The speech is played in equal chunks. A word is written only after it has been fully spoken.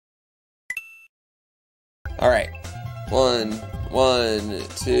Alright. 1,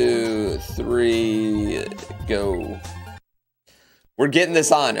 2, 3, go. We're getting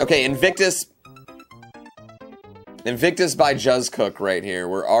this on. Okay, Invictus. Invictus by juzcook right here.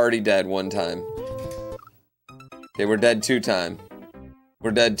 We're already dead 1 time. Okay, we're dead 2 time.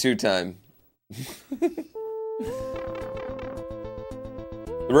 We're dead 2 time. The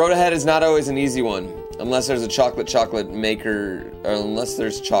road ahead is not always an easy one. Unless there's a chocolate maker, or unless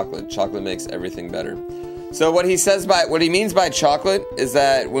there's chocolate makes everything better. So what he means by chocolate is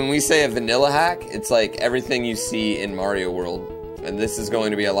that when we say a vanilla hack, it's like everything you see in Mario World. And this is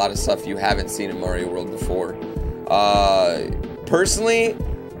going to be a lot of stuff you haven't seen in Mario World before. Personally,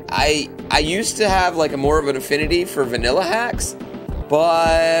 I used to have like a more of an affinity for vanilla hacks,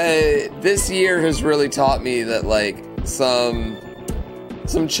 but this year has really taught me that like some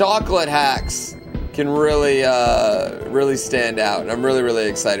chocolate hacks can really really stand out, and I'm really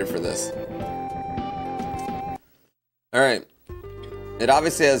excited for this. All right, it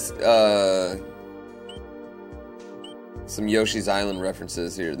obviously has some Yoshi's Island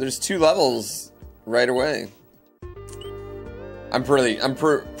references here. There's 2 levels right away. I'm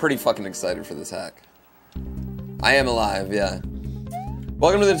pretty fucking excited for this hack. I am alive, yeah.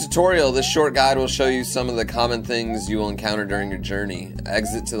 Welcome to the tutorial. This short guide will show you some of the common things you will encounter during your journey.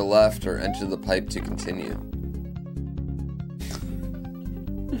 Exit to the left or enter the pipe to continue.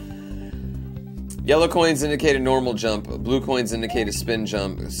 Yellow coins indicate a normal jump. Blue coins indicate a spin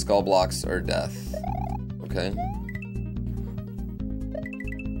jump. Skull blocks are death. Okay.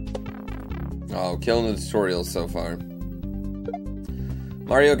 Oh, killing the tutorial so far.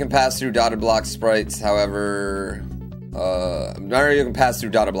 Mario can pass through dotted block sprites, however...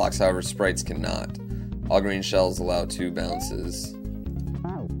 sprites cannot. All green shells allow 2 bounces.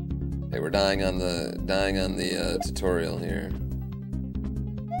 Okay, we're dying on the tutorial here.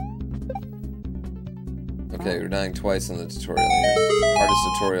 Okay, we're dying twice on the tutorial here. Hardest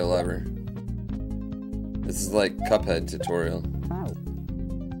tutorial ever. This is like Cuphead tutorial.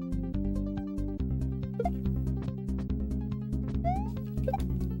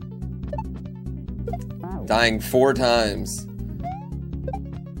 Dying 4 times.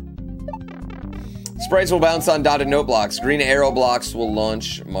 Sprites will bounce on dotted note blocks. Green arrow blocks will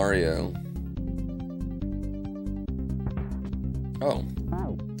launch Mario. Oh,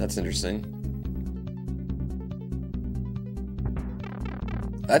 that's interesting.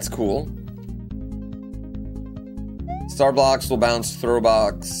 That's cool. Star blocks will bounce throw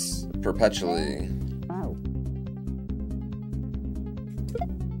box perpetually.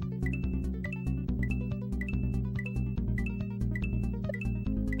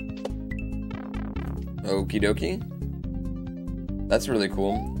 Okie dokie. That's really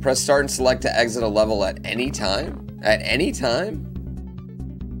cool. Press start and select to exit a level at any time? At any time?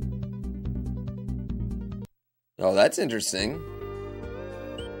 Oh, that's interesting.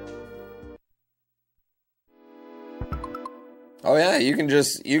 Oh yeah, you can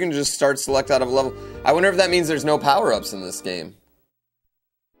just start select out of a level. I wonder if that means there's no power-ups in this game.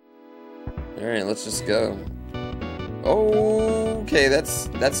 Alright, let's just go. Okay,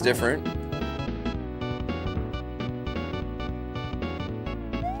 that's different.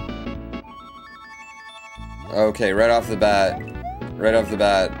 Okay, right off the bat.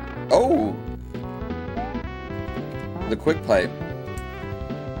 Oh! The quick pipe.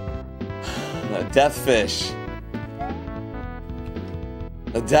 A death fish.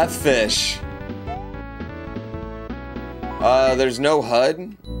 A death fish. There's no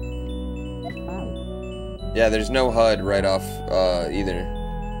HUD? Yeah, there's no HUD right off, either.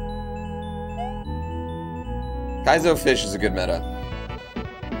 Kaizo fish is a good meta.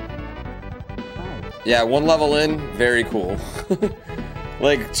 Yeah, 1 level in, very cool.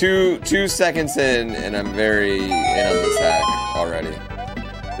 Like, two seconds in, and I'm very in on this hack already.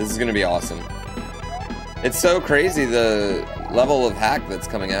 This is gonna be awesome. It's so crazy, the level of hack that's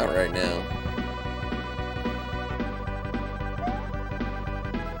coming out right now.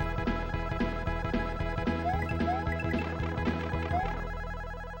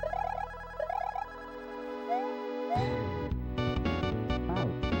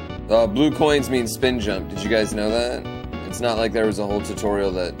 Blue coins mean spin jump. Did you guys know that? It's not like there was a whole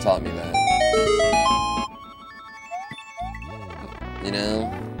tutorial that taught me that. You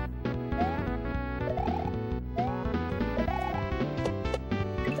know?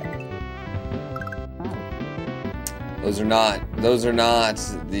 Those are not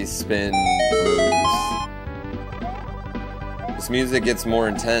the spin moves. This music gets more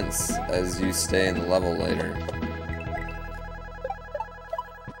intense as you stay in the level later.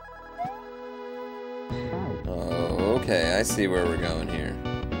 Oh, okay, I see where we're going here.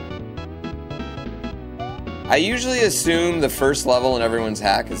 I usually assume the first level in everyone's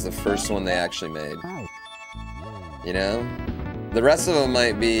hack is the first one they actually made. You know? The rest of them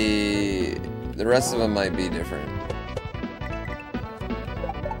might be... The rest of them might be different.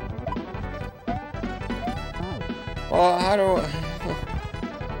 Well, how do I...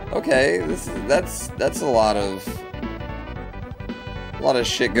 Okay, that's a lot of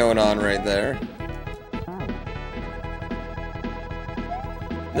shit going on right there.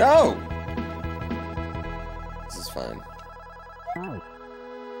 No! This is fine.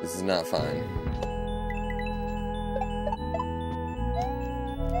 This is not fine.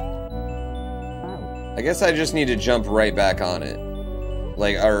 I guess I just need to jump right back on it.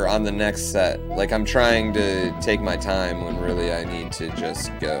 Like, or on the next set. Like, I'm trying to take my time when really I need to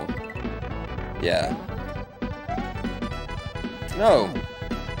just go. Yeah. No!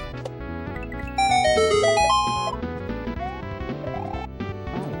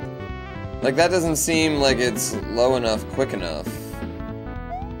 Like, that doesn't seem like it's low enough, quick enough.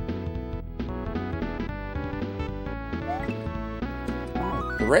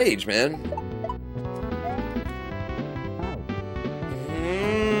 The rage, man.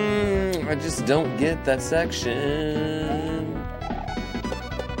 I just don't get that section.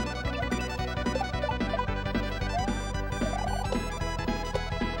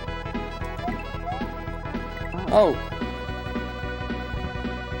 Oh.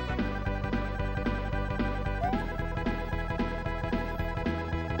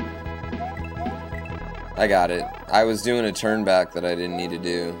 I got it. I was doing a turn back that I didn't need to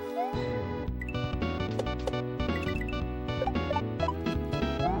do.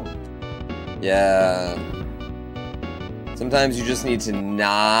 Yeah. Sometimes you just need to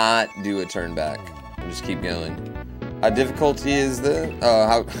not do a turn back and just keep going. How difficulty is the?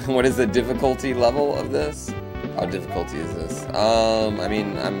 Oh, what is the difficulty level of this? How difficulty is this? I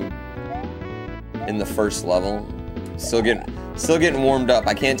mean, I'm in the first level. Still getting warmed up.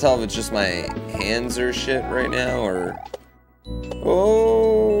 I can't tell if it's just my hands or shit right now or...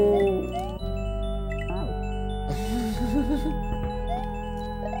 Oh!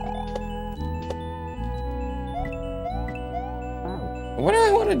 What do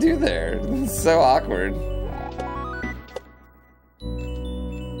I want to do there? It's so awkward.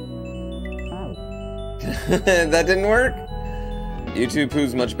 That didn't work? YouTube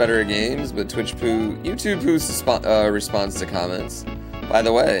Poo's much better at games, but YouTube Poo's responds to comments. By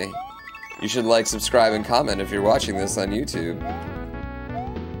the way, you should like, subscribe, and comment if you're watching this on YouTube.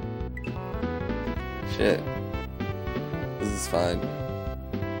 Shit. This is fine.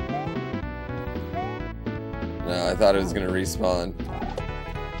 No, I thought it was gonna respawn.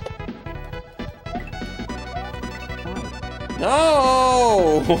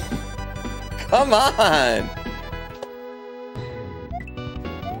 No! Come on!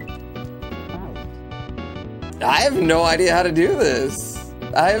 I have no idea how to do this.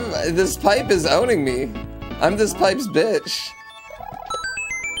 This pipe is owning me. I'm this pipe's bitch.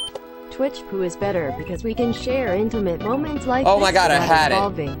 Twitch Poo is better because we can share intimate moments like oh my god, I had it.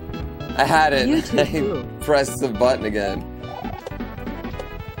 I had it. YouTube I pressed the button again.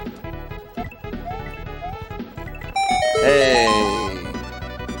 Hey.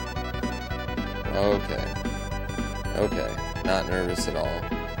 Okay. Okay. Not nervous at all.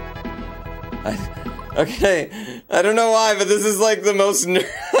 Okay. I don't know why, but this is like the most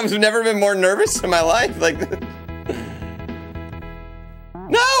I've never been more nervous in my life. Like, no,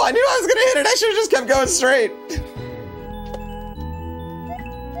 I knew I was gonna hit it. I should have just kept going straight.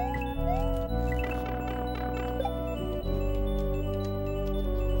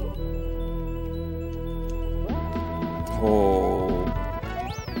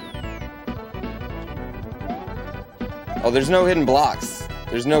 Oh, there's no hidden blocks.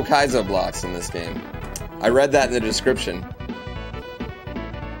 There's no Kaizo blocks in this game. I read that in the description.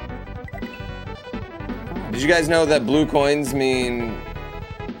 Did you guys know that blue coins mean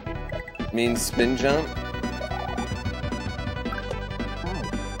spin jump?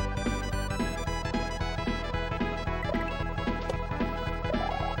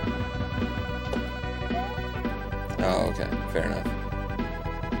 Oh, okay. Fair enough.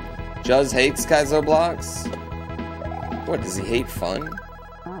 Juz hates Kaizo blocks? What, does he hate fun?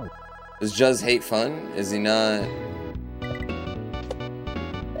 Does Juz hate fun? Is he not...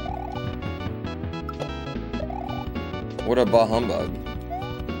 What a bah humbug.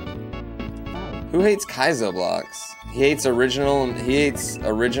 Who hates Kaizo blocks? He hates original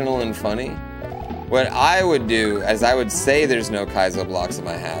and funny? What I would do is I would say there's no Kaizo blocks in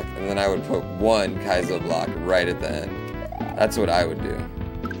my hack, and then I would put one Kaizo block right at the end. That's what I would do.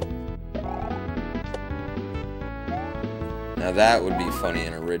 Now that would be funny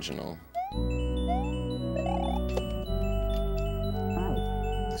and original.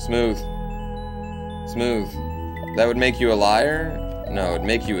 Smooth. Smooth. That would make you a liar? No, it'd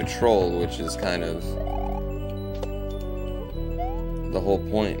make you a troll, which is kind of the whole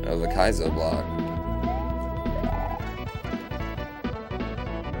point of a Kaizo block.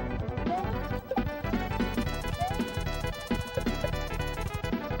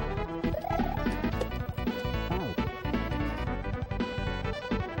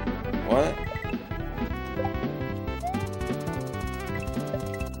 What?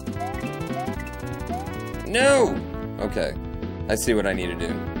 No! Okay. I see what I need to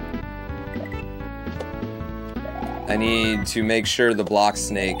do. I need to make sure the block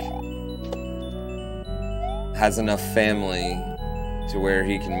snake has enough family to where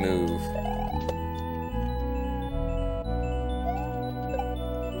he can move.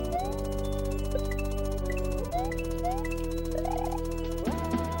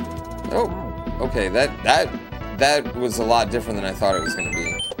 Oh, okay, that was a lot different than I thought it was gonna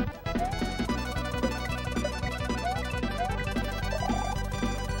be.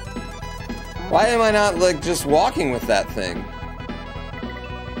 Why am I not, like, just walking with that thing?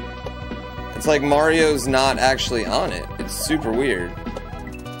 It's like Mario's not actually on it. It's super weird.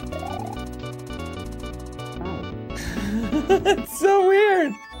 It's so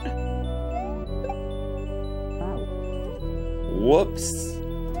weird. Whoops.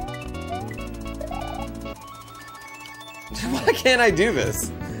 Why can't I do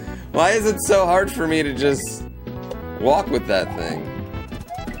this? Why is it so hard for me to just walk with that thing?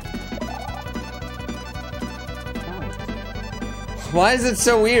 Why is it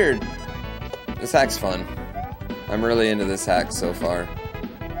so weird? This hack's fun. I'm really into this hack so far.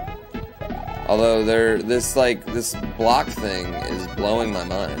 Although this block thing is blowing my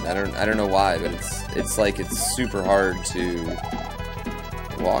mind. I don't know why, but it's like it's super hard to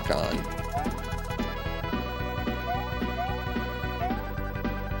walk on.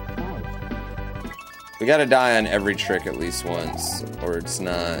 We gotta die on every trick at least once, or it's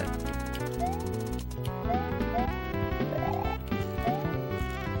not.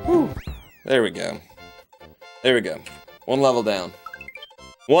 Whew. There we go. There we go. One level down.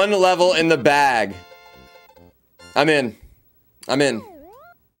 One level in the bag. I'm in. I'm in.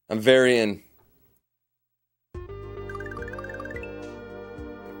 I'm very in.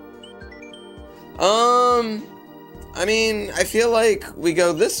 I mean, I feel like we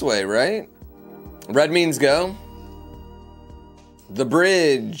go this way, right? Red means go. The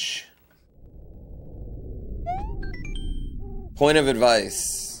bridge. Point of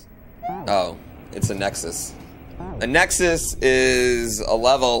advice. Oh, it's a nexus. A nexus is a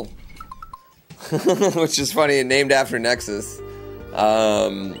level, which is funny, named after Nexus,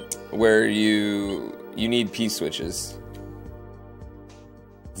 where you need P-switches.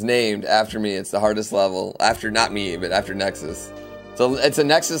 It's named after me. It's the hardest level. After, not me, but after Nexus. So it's a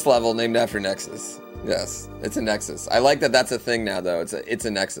Nexus level named after Nexus. Yes, it's a Nexus. I like that that's a thing now, though. It's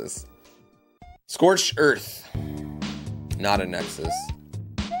a Nexus. Scorched Earth. Not a Nexus.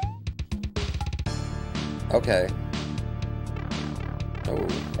 Okay. Oh.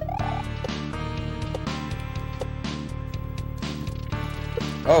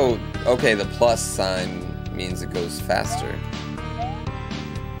 Oh, okay, the plus sign means it goes faster.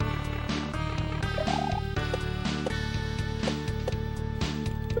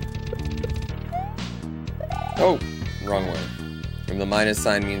 Oh, wrong way. And the minus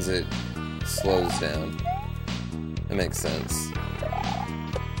sign means it slows down. That makes sense.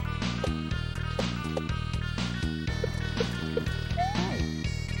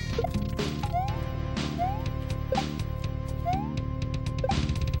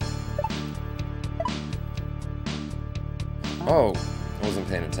 Oh, I wasn't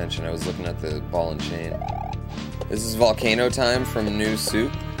paying attention. I was looking at the ball and chain. This is Volcano Time from New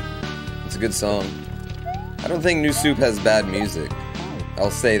Soup. It's a good song. I don't think New Soup has bad music. I'll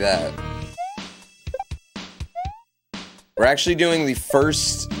say that. We're actually doing the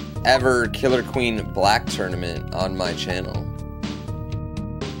first ever Killer Queen Black tournament on my channel.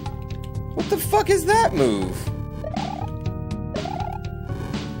 What the fuck is that move?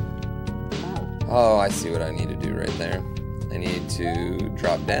 Oh, I see what I need to do right there. I need to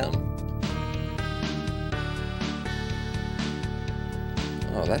drop down.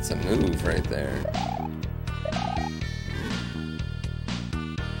 Oh, that's a move right there.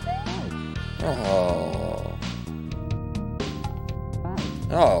 Oh.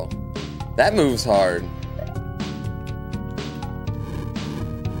 Oh. That move's hard.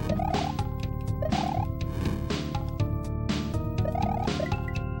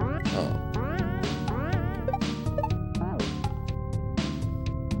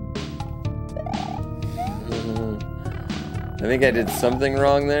 I think I did something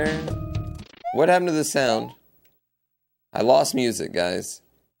wrong there. What happened to the sound? I lost music, guys.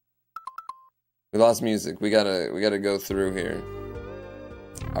 We lost music. We gotta go through here.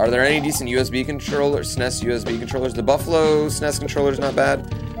 Are there any decent USB controllers? SNES USB controllers? The Buffalo SNES controller's not bad.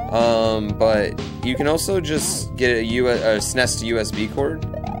 But you can also just get a SNES to USB cord.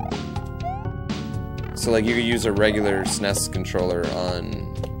 So like you could use a regular SNES controller on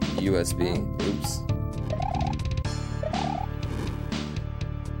USB. Oops.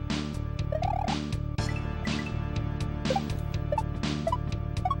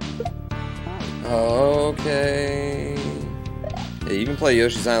 Okay. Yeah, you can play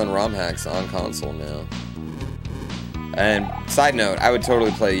Yoshi's Island romhacks on console now. And side note, I would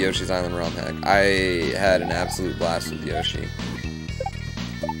totally play Yoshi's Island romhack. I had an absolute blast with Yoshi.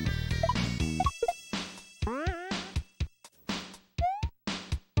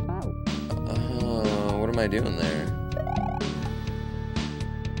 What am I doing there?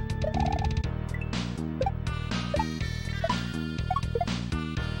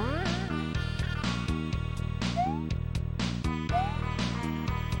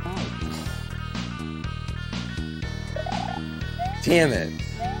 Damn it.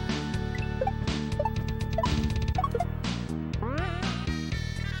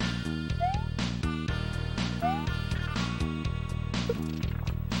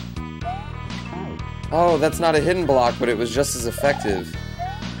 Oh, that's not a hidden block, but it was just as effective.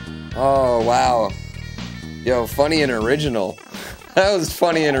 Oh, wow. Yo, funny and original. That was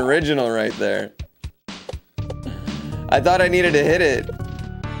funny and original right there. I thought I needed to hit it.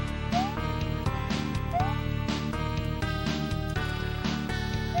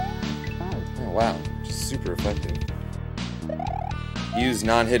 Wow, just super effective. Use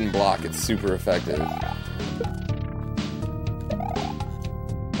non-hidden block, it's super effective.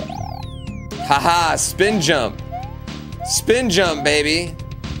 Haha, spin jump. Spin jump, baby.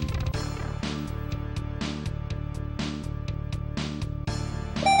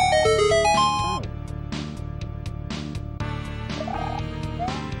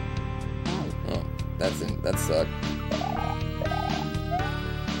 Oh, that sucked.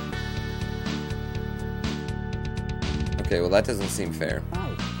 Okay, well that doesn't seem fair.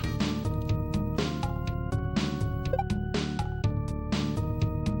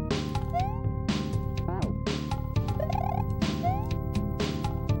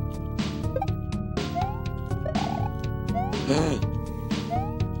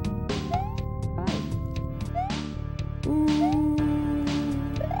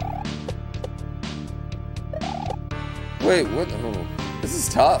 Wait, what? Oh, this is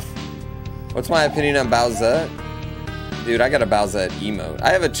tough. What's my opinion on Bowsette? Dude, I got a Bowsette emote.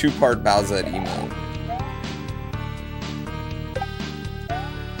 I have a 2-part Bowsette emote.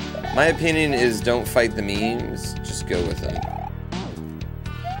 My opinion is don't fight the memes, just go with them.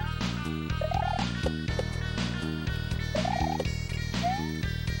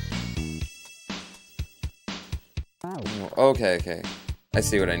 Okay, okay. I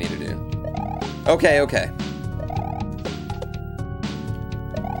see what I need to do. Okay, okay.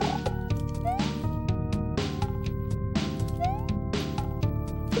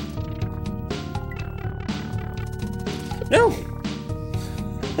 No!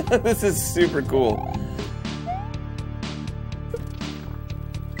 This is super cool.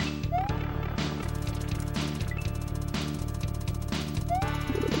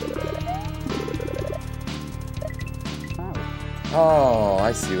 Oh,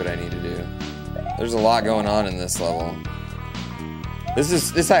 I see what I need to do. There's a lot going on in this level.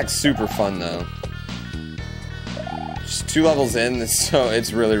 This hack's super fun though. Just 2 levels in, so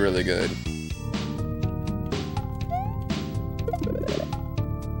it's really, really good.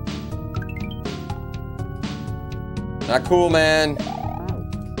 Not cool, man.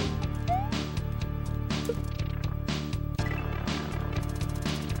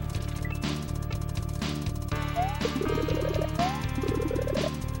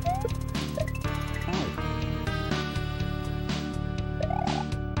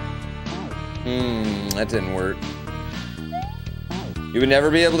 That didn't work. You would never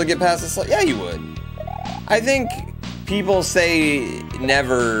be able to get past this? Yeah, you would. I think people say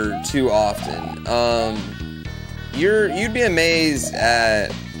never too often. You'd be amazed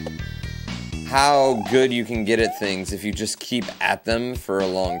at how good you can get at things if you just keep at them for a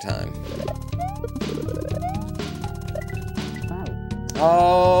long time.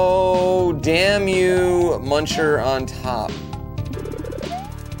 Oh, damn you, Muncher on top.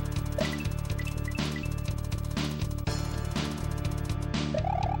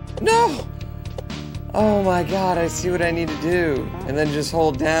 No! Oh my god, I see what I need to do. And then just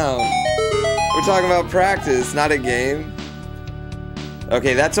hold down. We're talking about practice, not a game.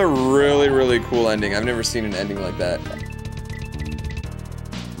 Okay, that's a really, really cool ending. I've never seen an ending like that.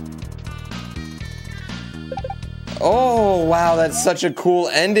 Oh, wow, that's such a cool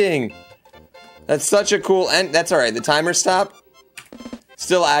ending. That's such a cool end. That's alright, the timer stopped.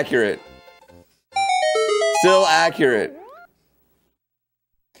 Still accurate. Still accurate.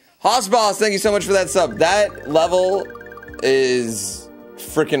 Hoss Boss, thank you so much for that sub. That level is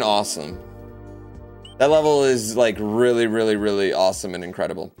freaking awesome. That level is like really, really, really awesome and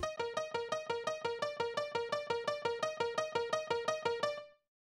incredible.